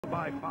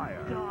by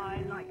fire.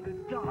 Die like the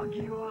dog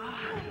you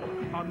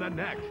are. On the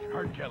next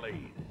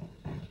Hercules.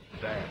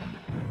 Then,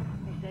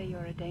 They say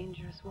you're a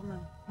dangerous woman.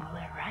 Well,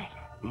 they're right.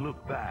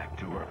 look back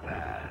to her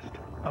past.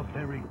 A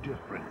very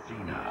different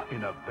Xena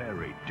in a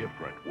very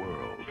different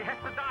world. She has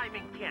the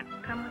diving kit.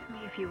 Come with me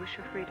if you wish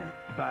for freedom.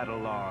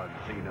 Battle on,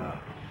 Xena.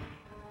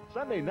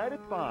 Sunday night at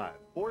 5,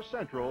 4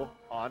 Central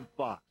on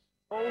Fox.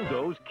 Oh,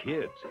 those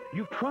kids.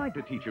 You've tried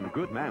to teach them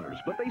good manners,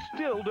 but they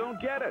still don't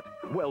get it.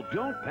 Well,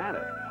 don't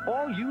panic.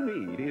 All you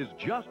need is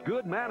Just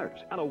Good Manners,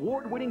 an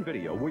award-winning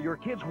video where your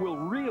kids will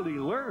really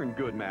learn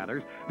good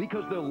manners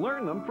because they'll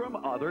learn them from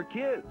other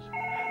kids.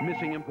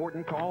 Missing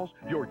important calls?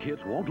 Your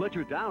kids won't let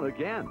you down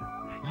again.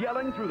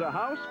 Yelling through the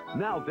house?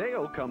 Now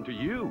they'll come to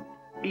you.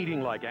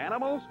 Eating like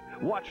animals?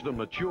 Watch them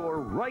mature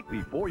right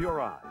before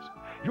your eyes.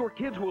 Your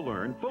kids will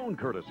learn phone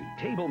courtesy,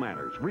 table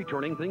manners,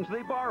 returning things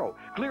they borrow,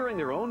 clearing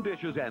their own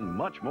dishes, and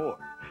much more.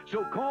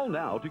 So call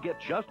now to get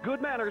Just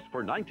Good Manners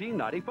for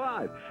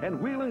 $19.95, and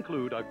we'll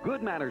include a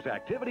Good Manners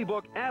activity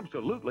book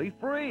absolutely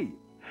free.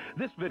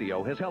 This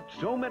video has helped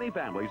so many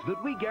families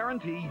that we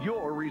guarantee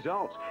your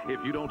results.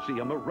 If you don't see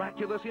a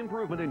miraculous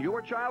improvement in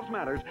your child's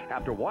manners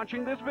after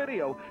watching this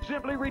video,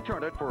 simply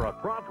return it for a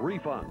prompt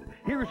refund.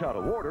 Here's how to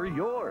order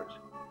yours.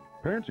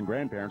 Parents and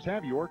grandparents,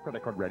 have your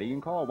credit card ready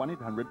and call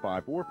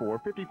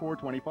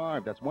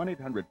 1-800-544-5425. That's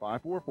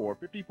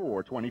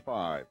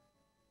 1-800-544-5425.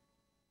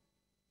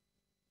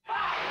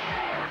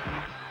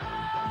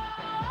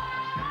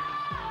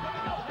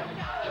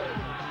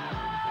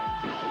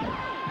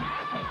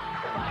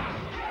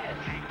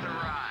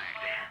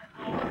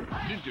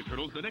 Ninja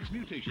Turtles: The Next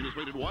Mutation is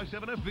rated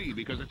Y7FV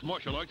because it's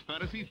martial arts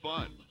fantasy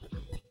fun.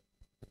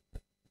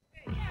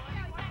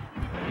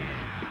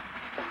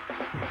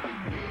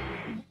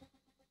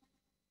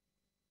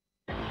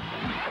 Fox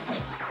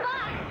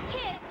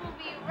Kids will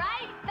be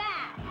right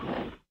back.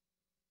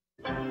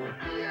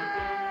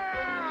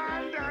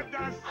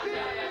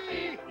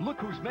 Look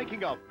who's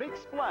making a big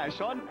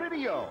splash on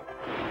video.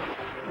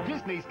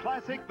 Disney's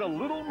classic, The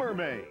Little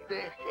Mermaid.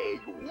 This is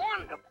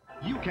wonderful.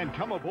 You can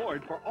come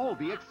aboard for all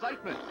the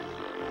excitement.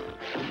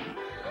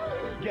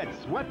 Get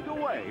swept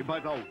away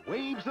by the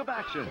waves of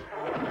action.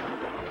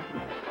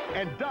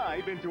 And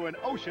dive into an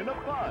ocean of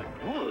fun.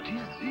 What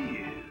is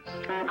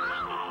this?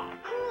 Oh,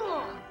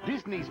 cool.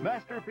 Disney's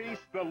masterpiece,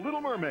 The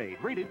Little Mermaid,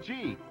 rated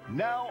G,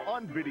 now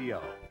on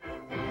video.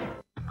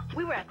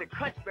 We were at the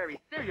Crunchberry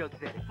cereal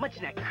today,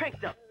 munching that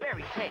cranked up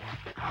berry taste.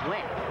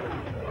 When?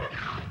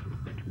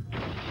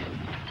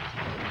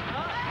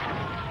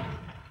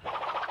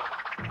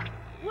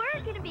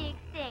 We're gonna be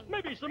extinct.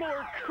 Maybe some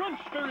more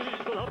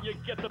Crunchberries will help you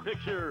get the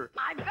picture.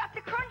 I've got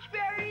the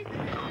Crunchberries.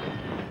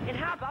 And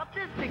how about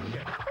this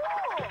picture?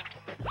 Cool.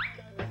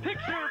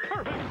 Picture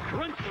perfect.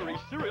 Crunchberry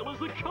cereal is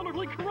the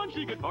colorfully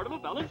crunchy good part of a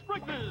balanced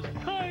breakfast.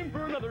 Time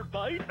for another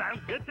bite.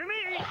 Sounds good to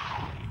me.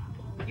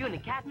 You and the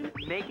captain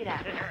make it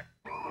happen.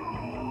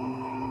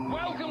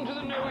 Welcome to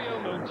the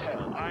Noyo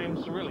Motel. I'm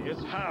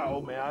Cerilius.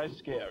 How may I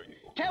scare you?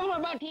 Tell them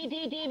about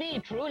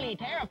TTTV, truly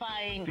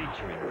terrifying.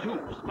 Featuring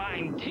 2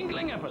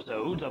 spine-tingling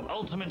episodes of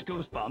Ultimate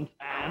Goosebumps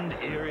and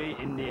Erie,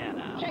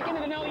 Indiana. Check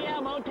into the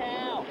Noyo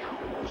Motel.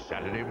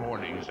 Saturday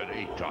mornings at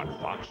 8 on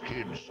Fox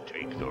Kids.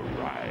 Take the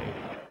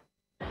ride.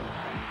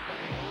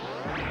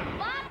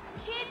 Fox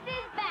Kids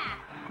is back.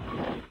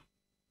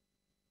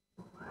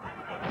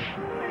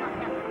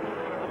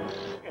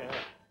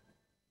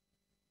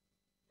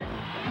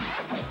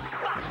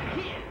 Fox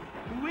Kids,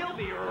 we'll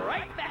be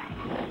right back.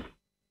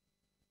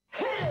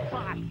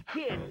 Fox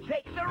Kids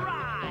take the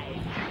ride.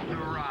 Take the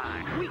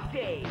ride.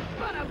 Weekdays,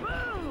 bada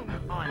boom,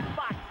 on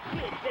Fox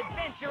Kids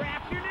Adventure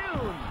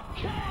Afternoon.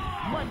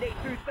 Monday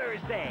through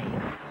Thursday.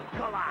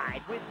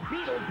 Collide with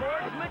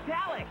Beetleborgs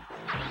Metallic.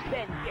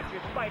 Then get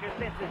your spider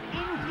senses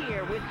in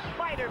gear with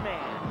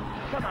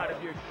Spider-Man. Come out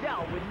of your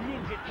shell with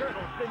Ninja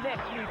Turtles: The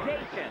Next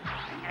Mutation.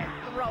 And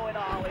throw it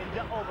all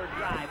into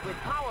overdrive with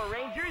Power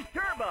Rangers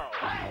Turbo.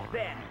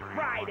 Then,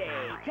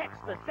 Friday, catch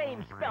the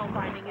same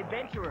spellbinding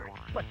adventurers.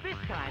 But this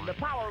time, the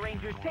Power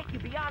Rangers take you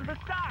beyond the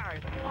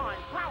stars on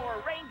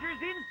Power Rangers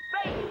in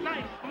Space.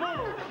 Nice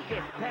move!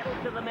 It's pedal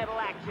to the metal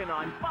action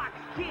on Fox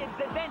Kids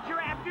Adventure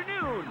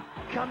Afternoon.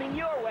 Coming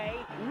your way,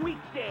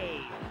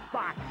 weekdays.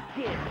 Fox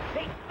Kids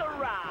take the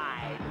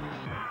ride.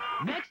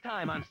 Next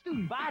time on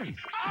Student Bodies.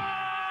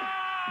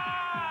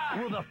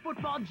 Will the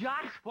football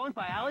jocks flunk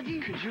biology?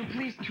 Could you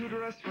please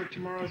tutor us for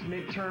tomorrow's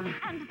midterm?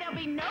 And there'll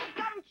be no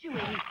gum chewing.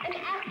 An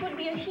F would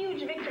be a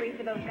huge victory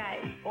for those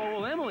guys. Or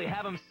will Emily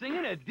have them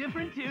singing a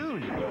different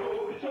tune?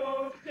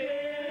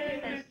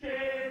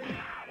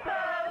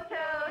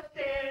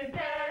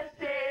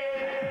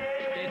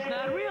 It's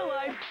not real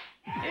life.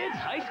 It's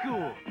high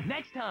school.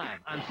 Next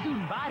time on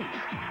Student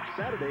Bodies.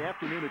 Saturday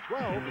afternoon at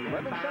 12,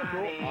 11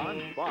 Central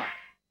on Fox.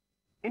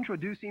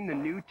 Introducing the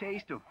new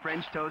taste of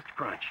French Toast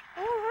Crunch.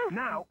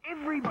 Now,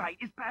 every bite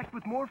is packed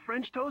with more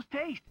French toast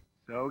taste.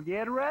 So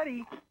get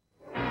ready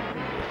for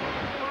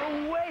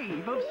a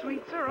wave of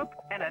sweet syrup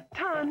and a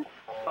ton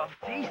of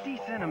tasty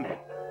cinnamon.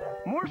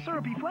 More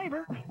syrupy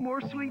flavor, more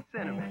sweet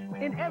cinnamon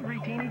in every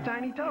teeny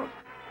tiny toast.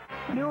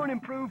 New and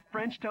improved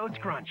French Toast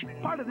Crunch,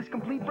 part of this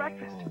complete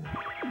breakfast.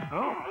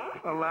 Oh,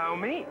 allow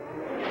me.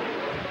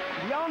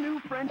 The all-new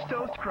French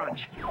Toast Crunch.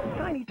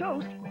 Tiny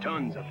toast,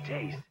 tons of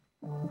taste.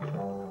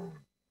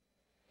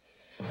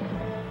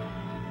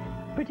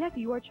 Protect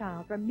your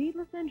child from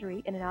needless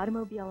injury in an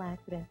automobile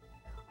accident.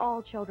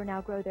 All children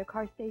outgrow their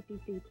car safety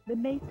seats that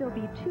may still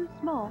be too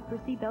small for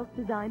seatbelts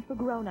designed for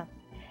grown-ups.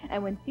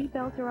 And when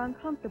seatbelts are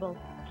uncomfortable,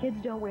 kids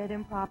don't wear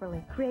them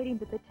properly, creating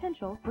the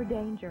potential for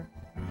danger.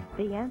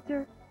 The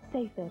answer?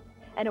 SafeIt,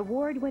 an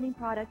award-winning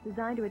product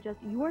designed to adjust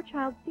your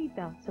child's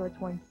seatbelt so it's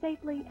worn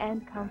safely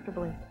and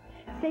comfortably.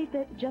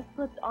 SafeIt just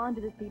slips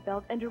onto the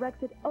seatbelt and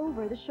directs it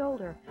over the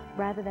shoulder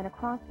rather than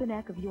across the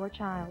neck of your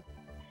child.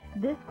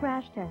 This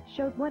crash test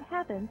shows what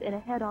happens in a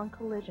head-on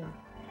collision.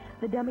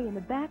 The dummy in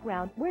the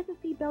background wears the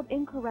seatbelt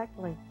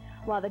incorrectly,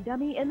 while the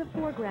dummy in the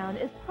foreground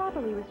is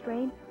properly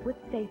restrained with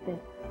SafeIt.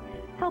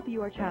 Help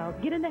your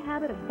child get in the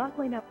habit of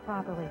buckling up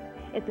properly.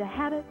 It's a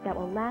habit that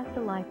will last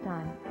a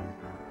lifetime.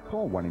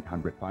 Call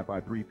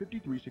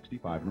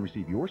 1-800-553-5365 and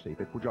receive your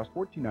SafeIt for just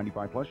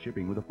 $14.95 plus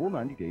shipping with a full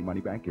 90-day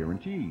money-back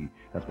guarantee.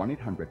 That's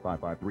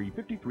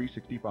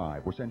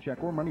 1-800-553-5365 or send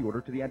check or money order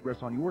to the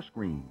address on your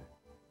screen.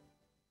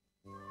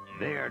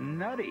 They're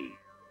nutty,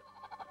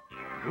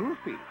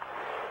 goofy,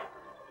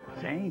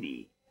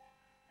 zany,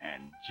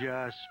 and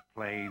just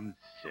plain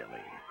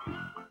silly.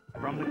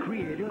 From the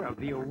creator of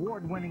the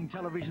award-winning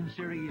television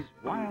series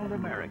Wild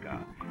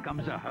America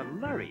comes a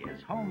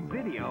hilarious home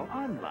video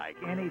unlike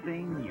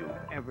anything you've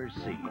ever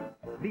seen.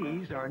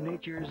 These are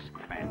nature's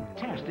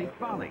Fantastic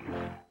Follies.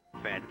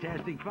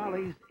 Fantastic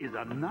Follies is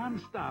a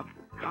non-stop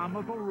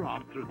comical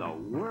romp through the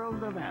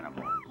world of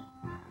animals.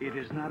 It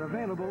is not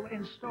available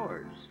in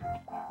stores.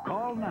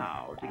 Call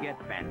now to get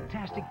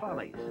Fantastic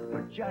Follies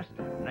for just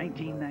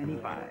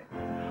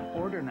 $19.95.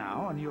 Order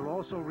now and you'll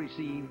also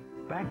receive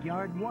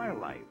Backyard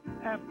Wildlife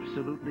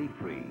absolutely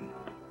free.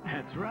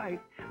 That's right,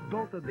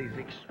 both of these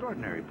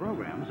extraordinary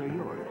programs are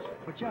yours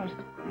for just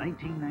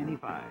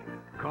 $19.95.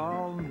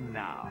 Call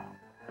now.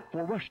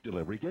 For rush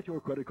delivery, get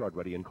your credit card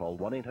ready and call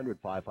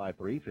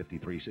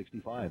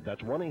 1-800-553-5365.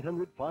 That's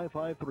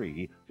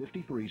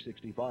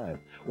 1-800-553-5365.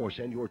 Or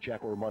send your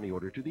check or money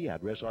order to the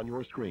address on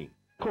your screen.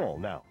 Call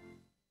now.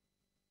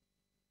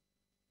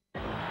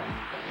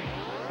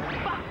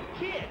 Fox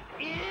Kids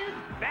is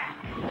back!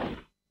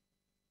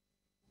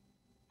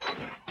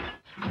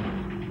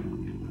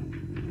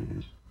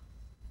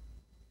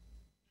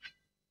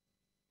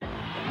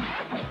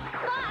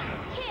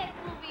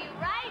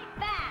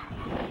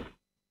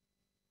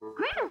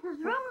 Grimace's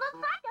room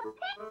looks like a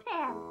pig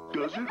pen.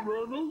 Does it,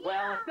 Ronald?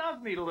 Well, it does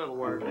need a little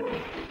work.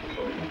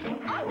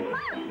 Oh,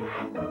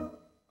 look!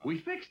 We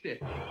fixed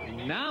it.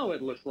 And now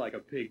it looks like a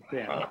pig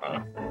pen.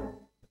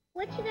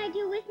 What should I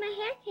do with my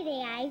hair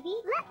today, Ivy?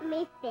 Let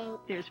me think.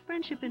 There's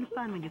friendship and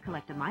fun when you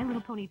collect a My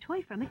Little Pony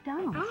toy from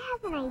McDonald's. I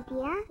have an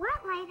idea.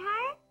 What,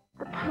 Lightheart?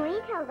 The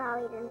ponytail's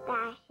always in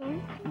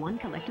fashion. One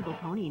collectible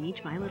pony in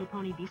each My Little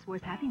Pony Beast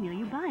Wars Happy Meal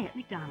you buy at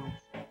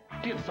McDonald's.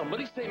 Did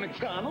somebody say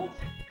McDonald's?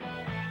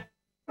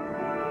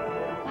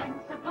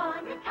 Once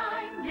upon a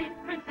time lived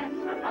Princess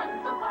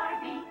Rapunzel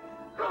Barbie,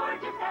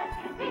 gorgeous as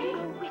can be,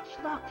 Which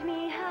locked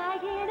me high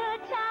in a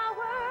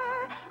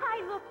tower.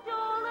 I looked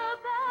all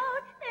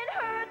about and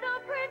heard the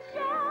prince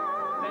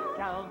shout. Let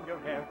down your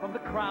hair from the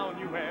crown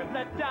you wear.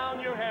 Let down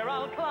your hair,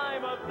 I'll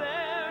climb up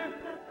there.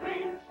 The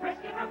prince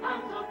rescued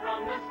Rapunzel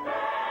from the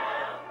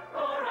spell,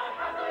 for a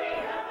happily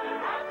ever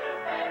after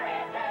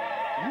fairy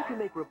tale. You can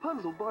make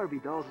Rapunzel Barbie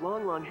dolls'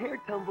 long hair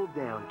tumble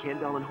down. Ken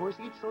doll and horse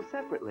each sold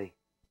separately.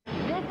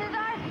 This is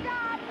our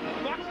stop.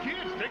 Fox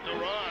Kids, take the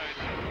ride.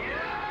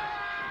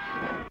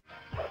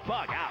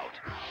 Bug out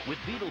with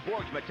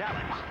Beetleborgs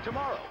Metallics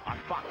tomorrow on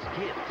Fox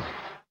Kids.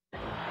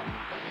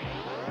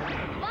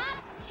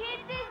 Fox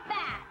Kids is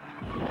back.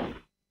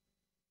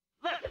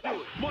 Let's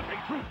do it Monday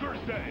through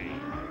Thursday.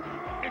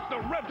 It's the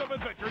revved-up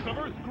adventures of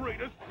Earth's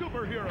greatest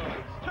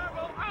superheroes.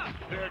 Turbo up!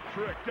 They're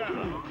tricked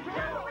out.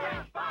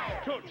 Turbo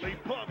fire! Totally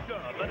pumped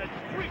up and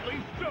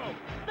extremely stoked.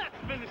 Let's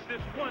finish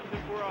this once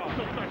and for all.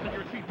 So fasten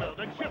your seatbelt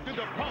and shift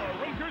into Power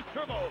Rangers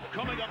Turbo.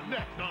 Coming up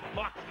next on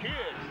Fox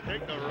Kids.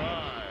 Take the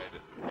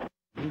ride.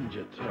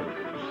 Ninja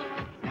Turtles.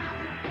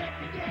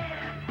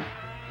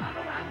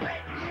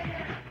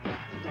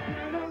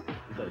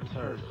 The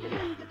Turtles.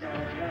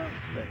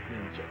 The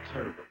Ninja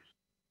Turtles.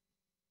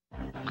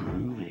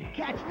 Groovy.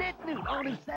 Catch this new only